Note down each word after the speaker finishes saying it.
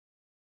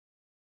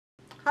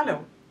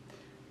Hallo,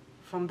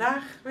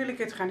 vandaag wil ik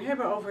het gaan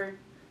hebben over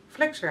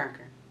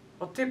flexwerken.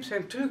 Wat tips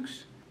en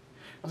trucs.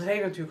 Want het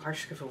heeft natuurlijk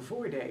hartstikke veel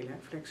voordelen,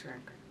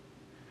 flexwerken.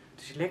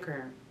 Het is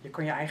lekker, je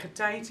kan je eigen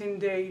tijd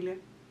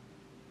indelen.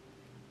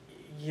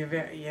 Je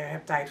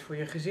hebt tijd voor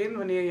je gezin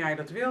wanneer jij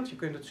dat wilt. Je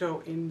kunt het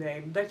zo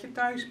indelen dat je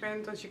thuis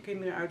bent als je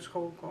kinderen uit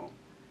school komen.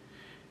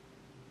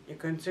 Je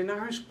kunt ze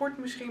naar hun sport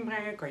misschien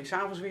brengen, kan je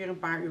s'avonds weer een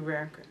paar uur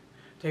werken.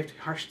 Het heeft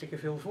hartstikke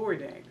veel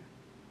voordelen.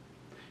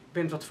 Je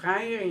bent wat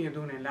vrijer in je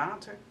doen en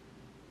laten.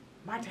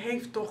 Maar het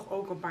heeft toch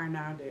ook een paar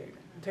nadelen.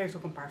 Het heeft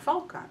ook een paar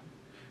valkuilen.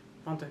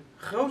 Want de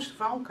grootste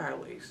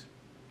valkuil is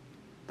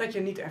dat je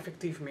niet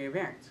effectief meer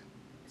werkt.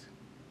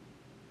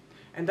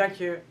 En dat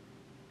je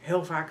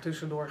heel vaak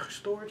tussendoor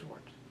gestoord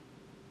wordt.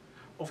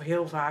 Of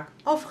heel vaak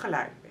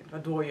afgeleid bent.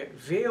 Waardoor je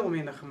veel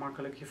minder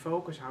gemakkelijk je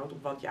focus houdt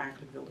op wat je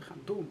eigenlijk wilde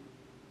gaan doen.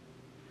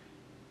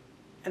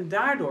 En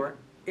daardoor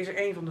is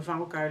er een van de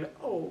valkuilen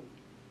ook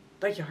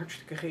dat je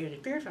hartstikke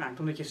geïrriteerd raakt.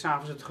 Omdat je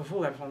s'avonds het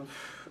gevoel hebt van,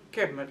 ik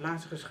heb met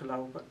Lazarus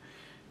gelopen.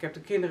 Ik heb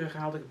de kinderen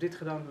gehaald, ik heb dit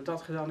gedaan, ik heb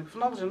dat gedaan, ik heb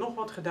van alles en nog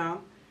wat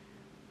gedaan.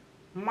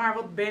 Maar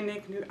wat ben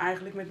ik nu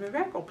eigenlijk met mijn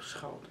werk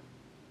opgeschoten?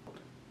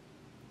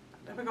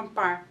 Daar heb ik een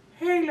paar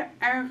hele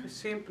erg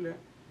simpele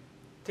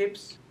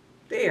tips.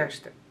 De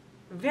eerste,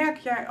 werk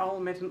jij al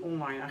met een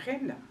online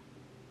agenda?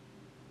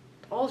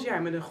 Als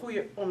jij met een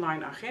goede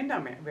online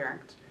agenda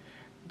werkt,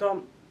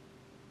 dan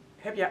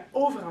heb jij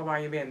overal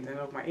waar je bent en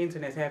ook maar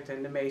internet hebt,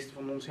 en de meeste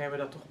van ons hebben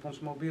dat toch op ons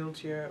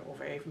mobieltje of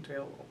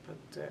eventueel op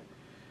het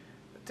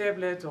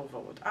tablet of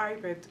op het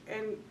iPad,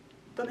 en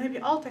dan heb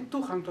je altijd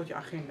toegang tot je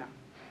agenda.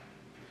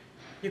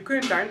 Je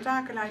kunt daar een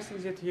takenlijst in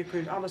zetten, je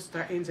kunt alles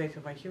daarin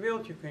zetten wat je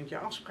wilt, je kunt je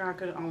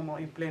afspraken er allemaal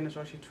in plannen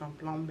zoals je het van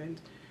plan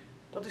bent.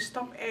 Dat is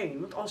stap 1,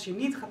 want als je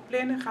niet gaat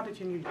plannen, gaat het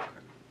je niet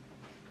lukken.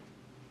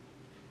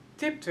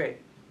 Tip 2.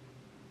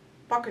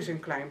 Pak eens een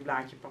klein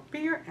blaadje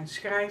papier en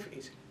schrijf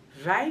eens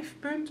 5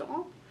 punten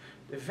op.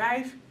 De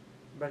 5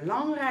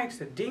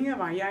 belangrijkste dingen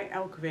waar jij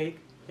elke week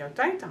jouw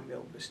tijd aan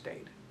wilt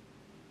besteden.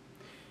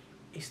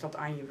 Is dat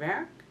aan je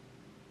werk?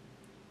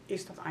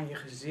 Is dat aan je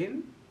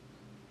gezin?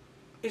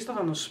 Is dat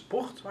aan een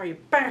sport waar je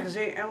per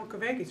se elke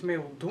week iets mee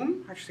wilt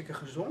doen? Hartstikke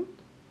gezond.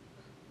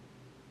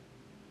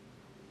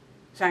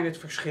 Zijn het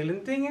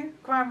verschillende dingen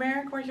qua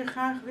werk wat je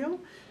graag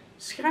wil?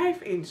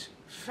 Schrijf eens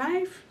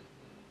 5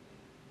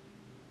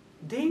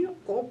 dingen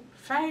op,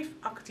 5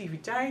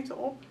 activiteiten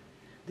op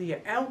die je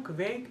elke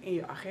week in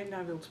je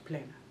agenda wilt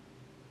plannen.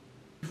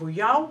 Die voor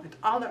jou het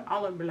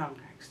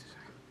allerbelangrijkste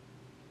zijn.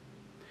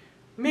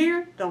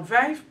 Meer dan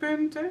 5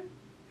 punten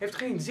heeft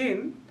geen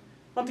zin,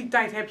 want die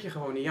tijd heb je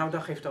gewoon in. Jouw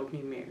dag heeft ook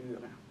niet meer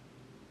uren.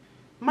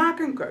 Maak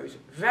een keuze.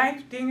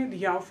 5 dingen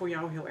die voor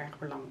jou heel erg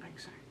belangrijk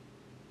zijn.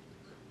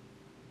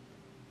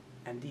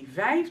 En die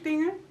 5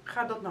 dingen,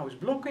 ga dat nou eens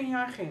blokken in je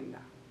agenda.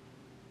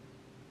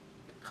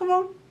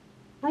 Gewoon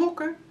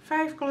blokken,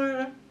 5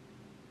 kleuren,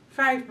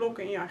 5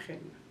 blokken in je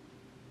agenda.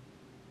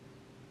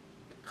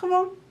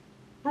 Gewoon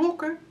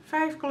blokken,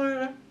 5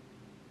 kleuren,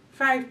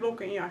 5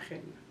 blokken in je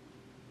agenda.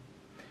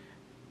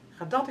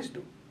 Ga dat eens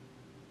doen.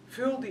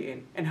 Vul die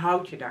in en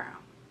houd je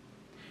daaraan.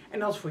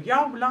 En als het voor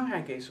jou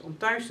belangrijk is om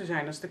thuis te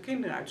zijn als de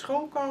kinderen uit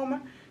school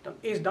komen, dan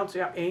is dat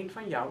een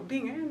van jouw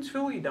dingen en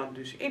vul je dat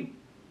dus in.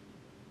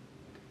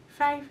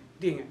 5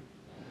 dingen.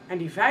 En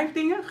die 5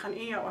 dingen gaan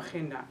in jouw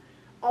agenda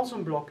als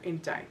een blok in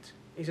tijd.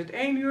 Is het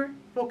 1 uur,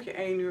 blok je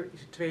 1 uur.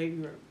 Is het 2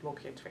 uur, blok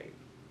je 2 uur.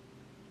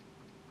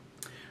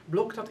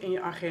 Blok dat in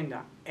je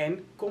agenda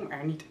en kom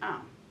er niet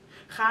aan.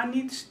 Ga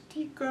niet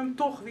stiekem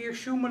toch weer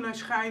sjoemelen,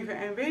 schuiven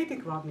en weet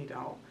ik wat niet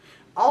al.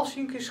 Als je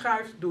een keer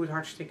schuift, doe het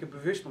hartstikke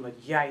bewust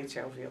omdat jij het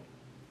zelf wil.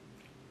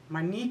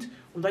 Maar niet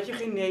omdat je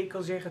geen nee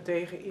kan zeggen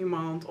tegen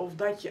iemand of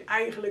dat je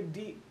eigenlijk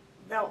die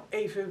wel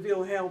even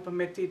wil helpen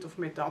met dit of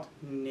met dat.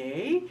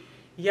 Nee,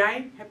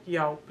 jij hebt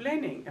jouw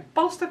planning. En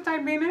past de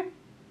tijd binnen?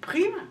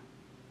 Prima.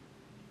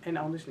 En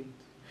anders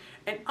niet.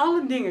 En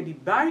alle dingen die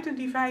buiten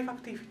die 5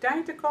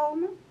 activiteiten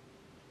komen,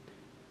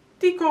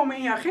 die komen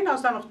in je agenda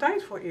als daar nog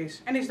tijd voor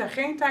is. En is daar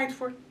geen tijd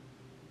voor?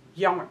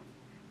 Jammer.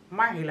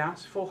 Maar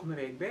helaas, volgende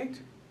week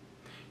beter.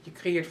 Je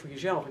creëert voor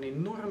jezelf een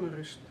enorme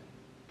rust.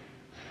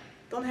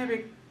 Dan heb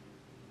ik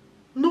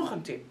nog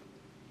een tip.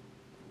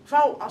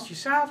 Vouw als je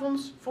 's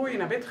avonds, voor je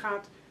naar bed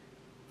gaat,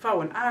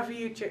 vouw een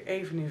A4'tje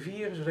even in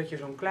 4, zodat je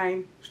zo'n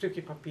klein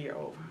stukje papier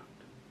overhoudt.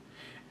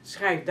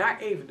 Schrijf daar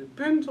even de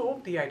punten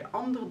op die jij de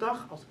andere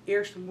dag als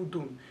eerste moet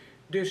doen.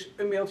 Dus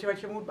een mailtje wat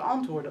je moet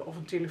beantwoorden, of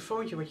een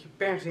telefoontje wat je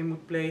per se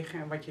moet plegen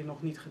en wat je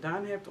nog niet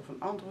gedaan hebt, of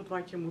een antwoord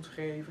wat je moet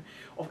geven,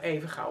 of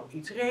even gauw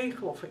iets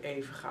regelen, of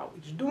even gauw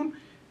iets doen.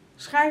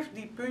 Schrijf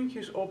die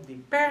puntjes op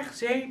die per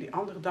se die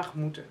andere dag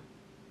moeten.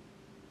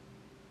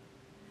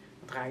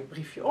 Dan draai je het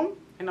briefje om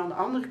en aan de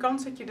andere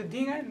kant zet je de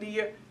dingen die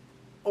je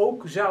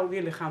ook zou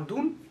willen gaan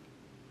doen,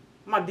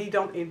 maar die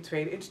dan in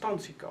tweede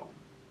instantie komen.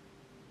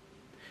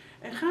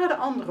 En ga de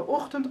andere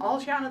ochtend,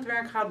 als je aan het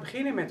werk gaat,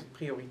 beginnen met het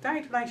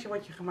prioriteitslijstje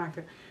wat je gemaakt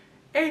hebt.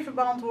 Even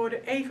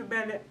beantwoorden, even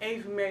bellen,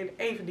 even mailen,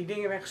 even die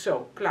dingen weg.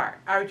 Zo,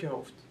 klaar, uit je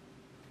hoofd.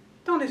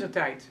 Dan is het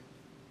tijd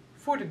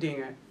voor de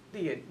dingen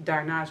die je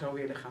daarna zou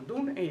willen gaan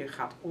doen en je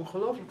gaat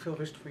ongelooflijk veel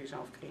rust voor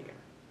jezelf creëren.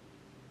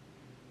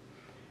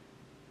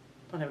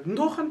 Dan heb ik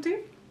nog een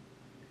tip.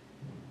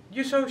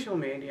 Je social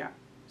media.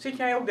 Zit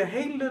jij ook de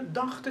hele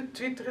dag te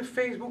twitteren,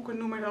 facebooken,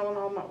 noem het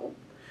allemaal maar op.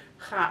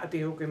 Ga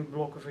het ook in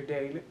blokken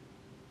verdelen.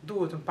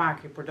 Doe het een paar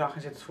keer per dag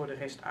en zet het voor de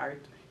rest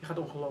uit. Je gaat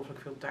ongelooflijk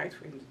veel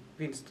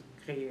tijdwinst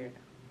creëren.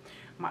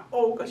 Maar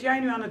ook als jij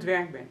nu aan het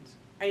werk bent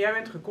en jij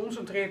bent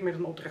geconcentreerd met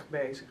een opdracht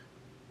bezig.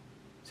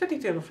 Zet die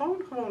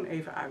telefoon gewoon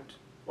even uit.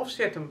 Of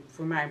zet hem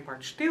voor mijn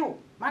part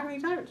stil. Maakt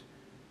niet uit.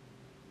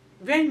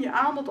 Wen je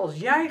aan dat als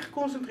jij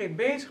geconcentreerd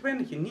bezig bent,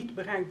 dat je niet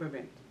bereikbaar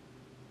bent.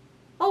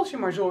 Als je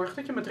maar zorgt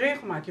dat je met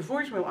regelmaat je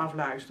voicemail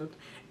afluistert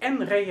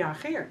en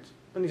reageert,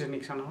 dan is er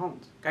niks aan de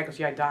hand. Kijk, als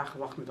jij dagen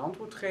wacht met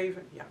antwoord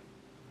geven, ja,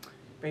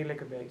 ben je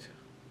lekker bezig.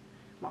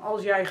 Maar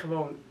als jij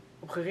gewoon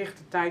op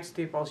gerichte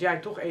tijdstippen, als jij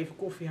toch even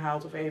koffie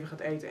haalt of even gaat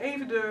eten,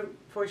 even de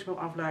voicemail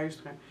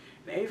afluisteren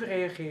en even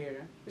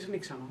reageren, is er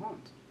niks aan de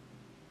hand.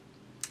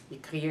 Je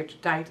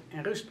creëert tijd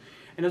en rust.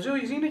 En dan zul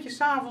je zien dat je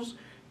s'avonds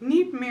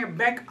niet meer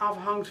bek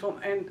afhangt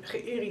van en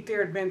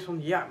geïrriteerd bent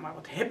van ja, maar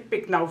wat heb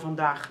ik nou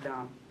vandaag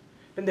gedaan?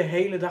 Ik ben de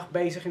hele dag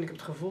bezig en ik heb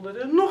het gevoel dat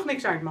er nog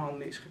niks uit mijn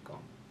handen is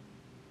gekomen.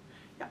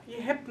 Ja,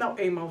 je hebt nou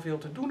eenmaal veel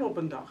te doen op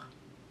een dag.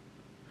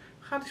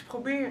 Ga het eens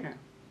proberen.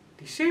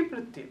 Die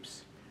simpele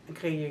tips. En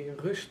creëer je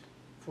rust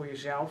voor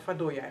jezelf,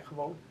 waardoor jij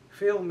gewoon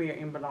veel meer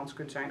in balans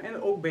kunt zijn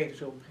en ook beter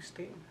zult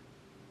presteren.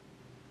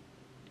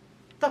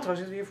 Dat was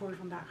het weer voor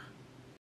vandaag.